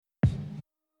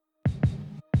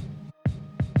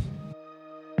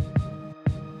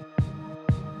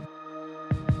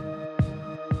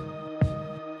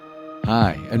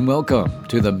Hi, and welcome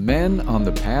to the Men on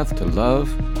the Path to Love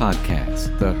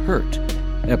podcast, the Hurt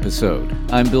episode.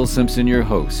 I'm Bill Simpson, your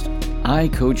host. I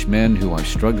coach men who are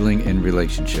struggling in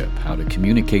relationship, how to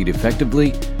communicate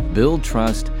effectively, build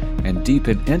trust, and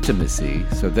deepen intimacy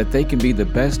so that they can be the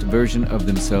best version of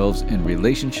themselves in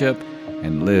relationship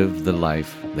and live the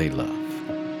life they love.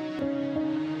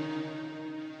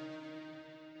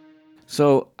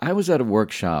 So I was at a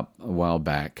workshop a while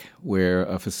back where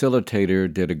a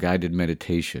facilitator did a guided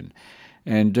meditation.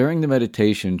 And during the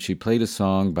meditation, she played a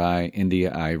song by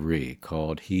India Irie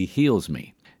called He Heals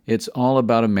Me. It's all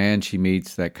about a man she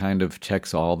meets that kind of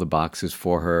checks all the boxes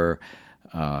for her,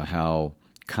 how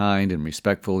kind and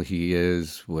respectful he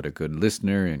is, what a good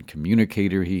listener and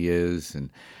communicator he is, and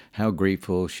how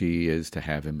grateful she is to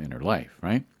have him in her life,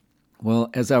 right?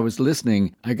 Well, as I was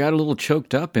listening, I got a little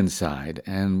choked up inside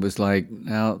and was like,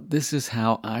 now, this is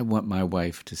how I want my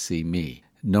wife to see me,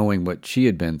 knowing what she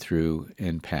had been through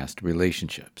in past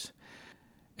relationships.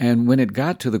 And when it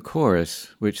got to the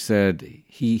chorus, which said,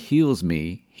 He heals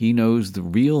me, He knows the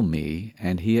real me,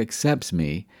 and He accepts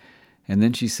me, and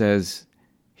then she says,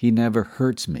 He never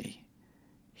hurts me,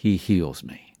 He heals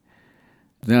me.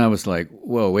 Then I was like,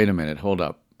 whoa, wait a minute, hold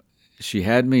up. She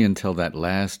had me until that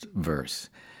last verse.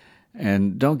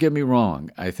 And don't get me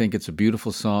wrong, I think it's a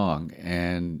beautiful song,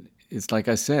 and it's like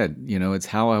I said, it's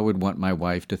how I would want my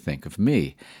wife to think of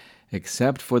me,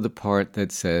 except for the part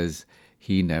that says,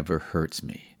 He never hurts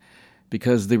me.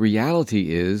 Because the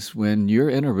reality is, when you're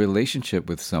in a relationship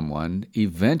with someone,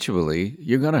 eventually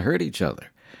you're going to hurt each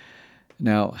other.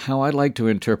 Now, how I like to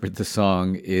interpret the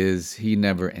song is, He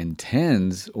never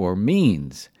intends or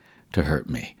means to hurt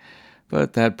me.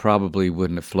 But that probably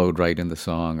wouldn't have flowed right in the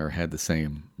song or had the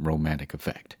same romantic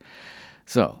effect.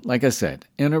 So, like I said,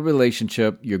 in a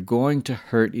relationship, you're going to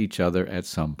hurt each other at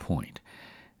some point.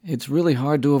 It's really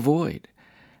hard to avoid.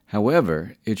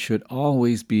 However, it should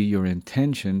always be your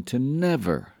intention to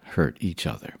never hurt each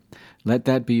other. Let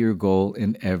that be your goal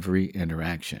in every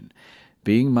interaction,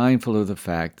 being mindful of the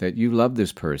fact that you love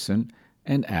this person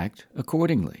and act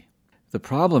accordingly. The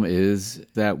problem is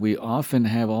that we often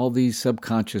have all these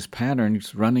subconscious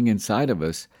patterns running inside of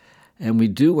us, and we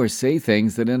do or say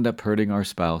things that end up hurting our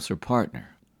spouse or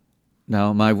partner.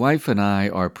 Now, my wife and I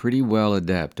are pretty well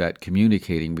adept at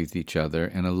communicating with each other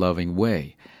in a loving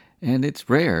way, and it's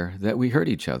rare that we hurt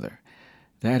each other.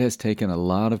 That has taken a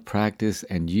lot of practice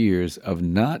and years of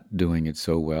not doing it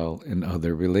so well in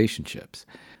other relationships.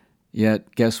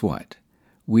 Yet, guess what?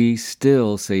 We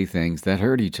still say things that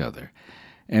hurt each other.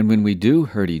 And when we do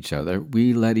hurt each other,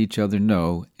 we let each other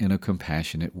know in a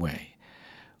compassionate way.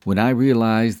 When I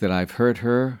realize that I've hurt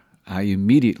her, I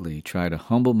immediately try to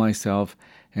humble myself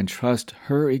and trust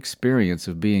her experience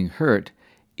of being hurt,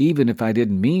 even if I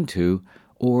didn't mean to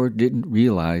or didn't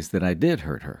realize that I did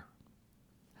hurt her.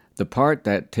 The part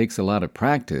that takes a lot of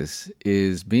practice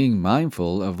is being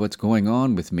mindful of what's going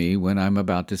on with me when I'm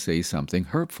about to say something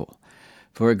hurtful.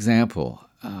 For example,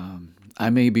 I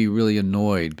may be really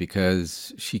annoyed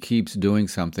because she keeps doing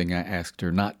something I asked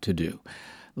her not to do,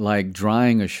 like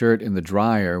drying a shirt in the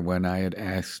dryer when I had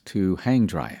asked to hang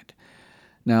dry it.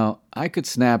 Now, I could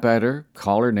snap at her,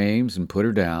 call her names, and put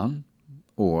her down,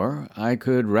 or I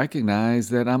could recognize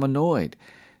that I'm annoyed,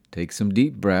 take some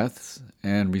deep breaths,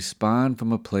 and respond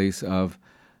from a place of,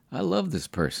 I love this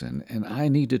person, and I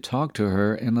need to talk to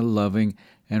her in a loving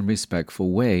and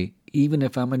respectful way, even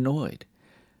if I'm annoyed,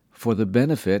 for the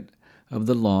benefit of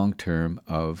the long term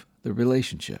of the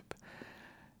relationship.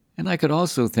 And I could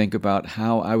also think about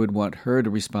how I would want her to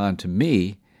respond to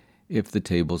me if the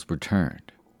tables were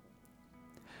turned.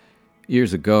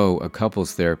 Years ago, a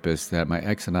couples therapist that my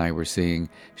ex and I were seeing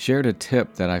shared a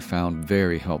tip that I found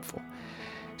very helpful.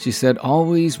 She said,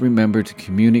 always remember to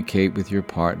communicate with your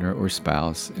partner or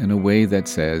spouse in a way that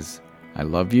says, I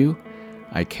love you,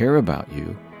 I care about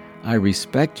you, I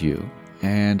respect you,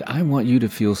 and I want you to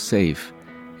feel safe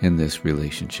in this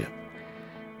relationship.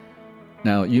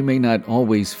 Now, you may not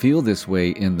always feel this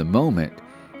way in the moment,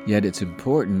 yet it's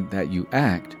important that you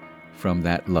act from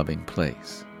that loving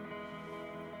place.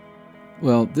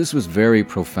 Well, this was very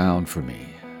profound for me.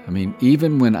 I mean,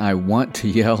 even when I want to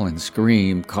yell and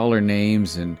scream, call her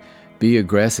names, and be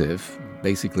aggressive,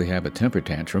 basically have a temper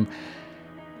tantrum,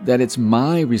 that it's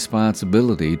my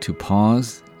responsibility to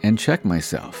pause and check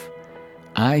myself.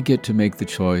 I get to make the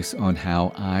choice on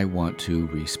how I want to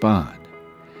respond.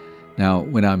 Now,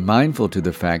 when I'm mindful to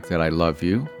the fact that I love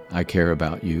you, I care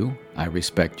about you, I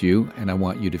respect you, and I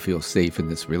want you to feel safe in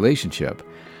this relationship,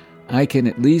 I can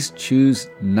at least choose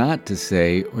not to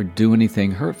say or do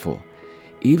anything hurtful,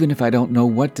 even if I don't know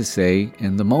what to say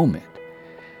in the moment.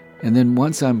 And then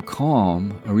once I'm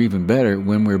calm, or even better,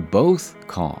 when we're both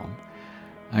calm,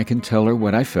 I can tell her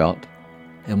what I felt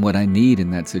and what I need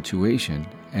in that situation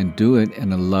and do it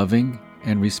in a loving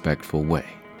and respectful way.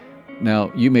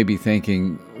 Now, you may be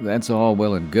thinking, that's all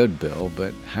well and good, Bill,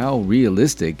 but how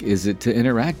realistic is it to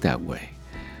interact that way?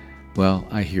 Well,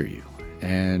 I hear you.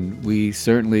 And we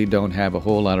certainly don't have a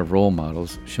whole lot of role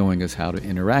models showing us how to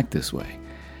interact this way.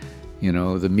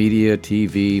 The media,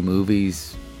 TV,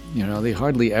 movies, they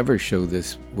hardly ever show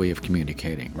this way of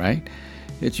communicating, right?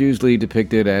 It's usually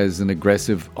depicted as an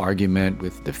aggressive argument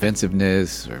with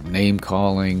defensiveness or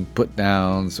name-calling,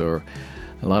 put-downs, or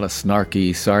a lot of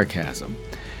snarky sarcasm.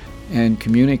 And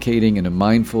communicating in a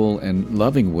mindful and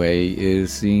loving way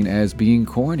is seen as being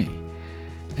corny.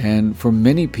 And for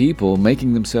many people,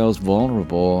 making themselves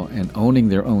vulnerable and owning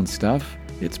their own stuff,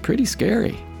 it's pretty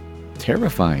scary,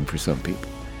 terrifying for some people.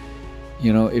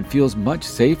 It feels much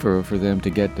safer for them to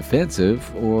get defensive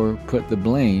or put the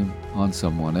blame on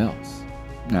someone else.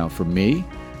 Now, for me,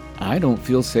 I don't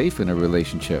feel safe in a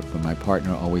relationship when my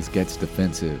partner always gets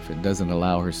defensive and doesn't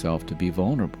allow herself to be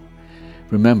vulnerable.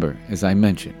 Remember, as I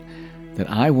mentioned, that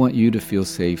I want you to feel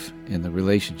safe in the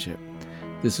relationship.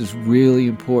 This is really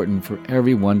important for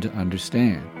everyone to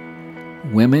understand.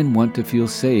 Women want to feel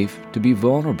safe to be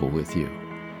vulnerable with you.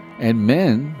 And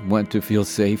men want to feel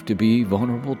safe to be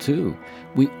vulnerable too.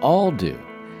 We all do.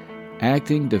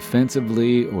 Acting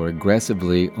defensively or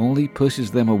aggressively only pushes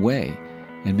them away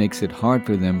and makes it hard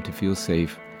for them to feel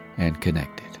safe and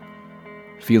connected.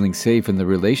 Feeling safe in the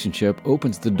relationship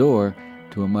opens the door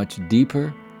to a much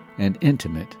deeper and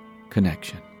intimate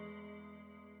connection.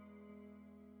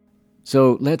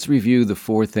 So let's review the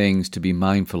 4 things to be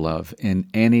mindful of in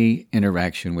any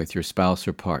interaction with your spouse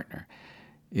or partner.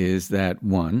 Is that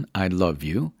 1, I love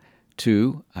you,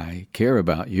 2, I care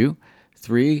about you,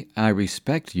 3, I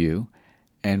respect you,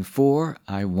 and 4,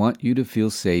 I want you to feel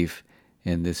safe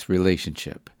in this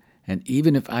relationship. And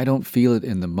even if I don't feel it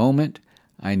in the moment,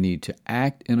 I need to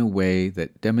act in a way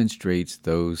that demonstrates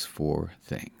those 4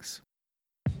 things.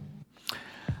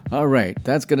 All right,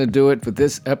 that's going to do it for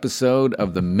this episode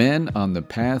of the Men on the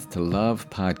Path to Love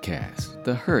podcast,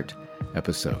 the Hurt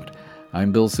episode.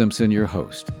 I'm Bill Simpson, your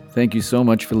host. Thank you so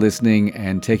much for listening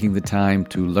and taking the time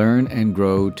to learn and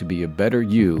grow to be a better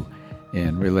you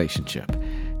in relationship.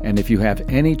 And if you have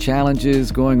any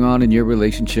challenges going on in your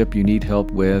relationship you need help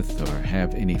with, or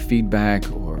have any feedback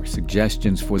or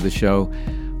suggestions for the show,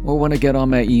 or want to get on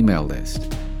my email list,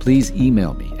 please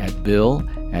email me at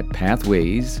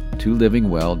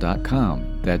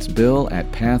bill@pathways2livingwell.com. That's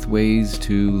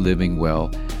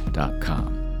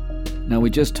bill@pathways2livingwell.com. Now, we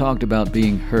just talked about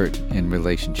being hurt in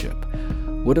relationship.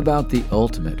 What about the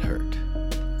ultimate hurt?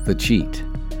 The cheat.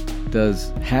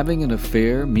 Does having an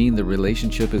affair mean the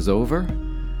relationship is over?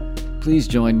 Please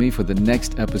join me for the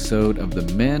next episode of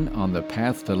the Men on the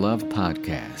Path to Love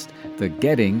podcast, the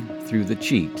Getting Through the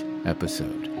Cheat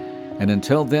episode. And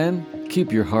until then,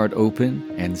 keep your heart open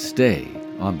and stay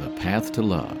on the path to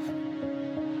love.